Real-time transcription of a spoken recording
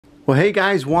Well, hey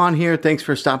guys, Juan here. Thanks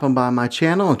for stopping by my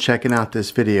channel and checking out this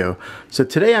video. So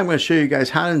today I'm going to show you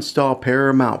guys how to install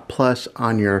Paramount Plus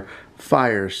on your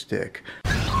Fire Stick.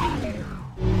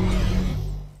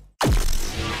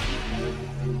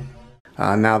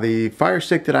 Now the Fire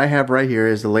Stick that I have right here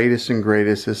is the latest and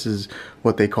greatest. This is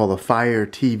what they call the Fire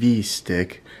TV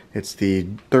Stick. It's the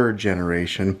 3rd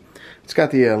generation. It's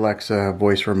got the Alexa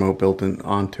voice remote built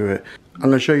onto it. I'm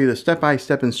going to show you the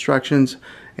step-by-step instructions,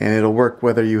 and it'll work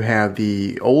whether you have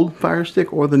the old Fire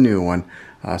Stick or the new one.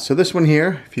 So this one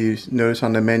here, if you notice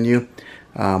on the menu,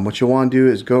 what you'll want to do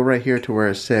is go right here to where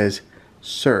it says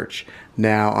search.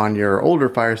 Now on your older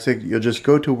Fire Stick, you'll just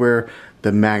go to where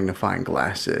the magnifying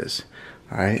glass is.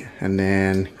 Alright, and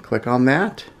then click on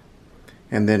that.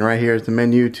 And then right here is the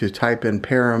menu to type in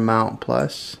Paramount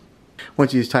Plus.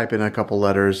 Once you type in a couple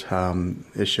letters,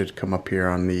 it should come up here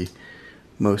on the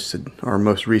most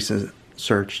recent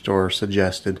searched or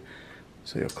suggested.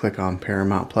 So you'll click on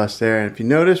Paramount Plus there, and if you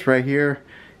notice right here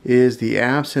is the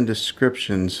apps and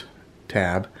descriptions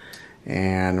tab,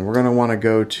 and we're going to want to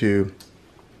go to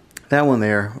that one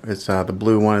there. It's the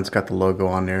blue one. It's got the logo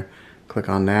on there. Click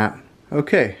on that.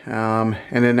 Okay, and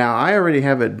then now I already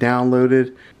have it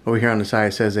downloaded. Over here on the side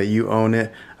it says that you own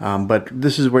it, but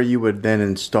this is where you would then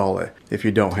install it if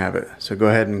you don't have it. So go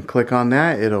ahead and click on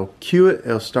that. It'll queue it.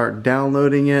 It'll start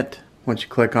downloading it. Once you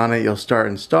click on it, you'll start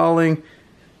installing.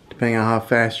 Depending on how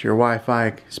fast your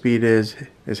Wi-Fi speed is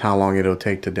how long it'll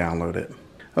take to download it.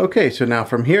 Okay, so now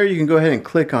from here you can go ahead and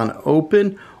click on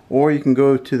open, or you can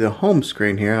go to the home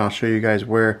screen here, and I'll show you guys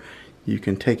where you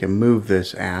can take and move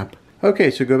this app.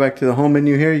 Okay, so go back to the home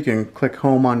menu here. You can click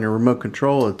home on your remote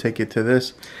control. It'll take you to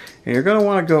this. And you're going to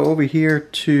want to go over here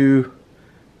to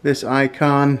this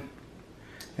icon,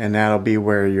 and that'll be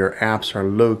where your apps are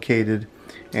located.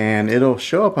 And it'll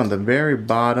show up on the very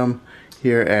bottom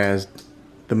here as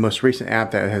the most recent app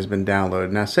that has been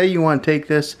downloaded. Now say you want to take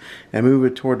this and move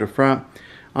it toward the front.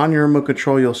 On your remote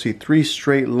control you'll see 3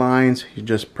 straight lines. You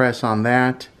just press on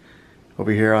that.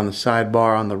 Over here on the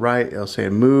sidebar on the right it'll say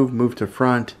move to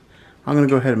front. I'm going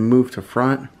to go ahead and move to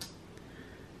front,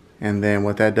 and then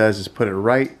what that does is put it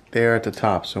right there at the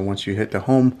top. So once you hit the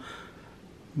home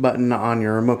button on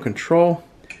your remote control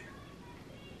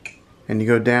and you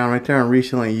go down right there on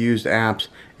recently used apps,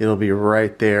 it'll be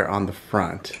right there on the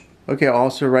front. Okay,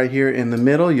 also right here in the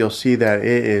middle you'll see that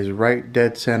it is right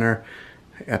dead center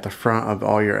at the front of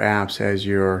all your apps as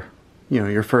your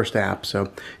first app.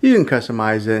 So you can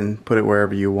customize it and put it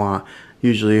wherever you want.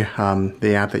 Usually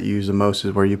the app that you use the most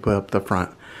is where you put up the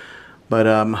front. But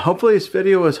hopefully this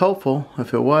video was helpful.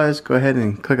 If it was, go ahead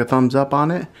and click a thumbs up on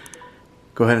it.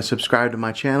 Go ahead and subscribe to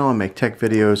my channel. I make tech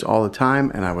videos all the time,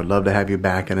 and I would love to have you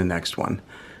back in the next one.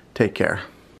 Take care.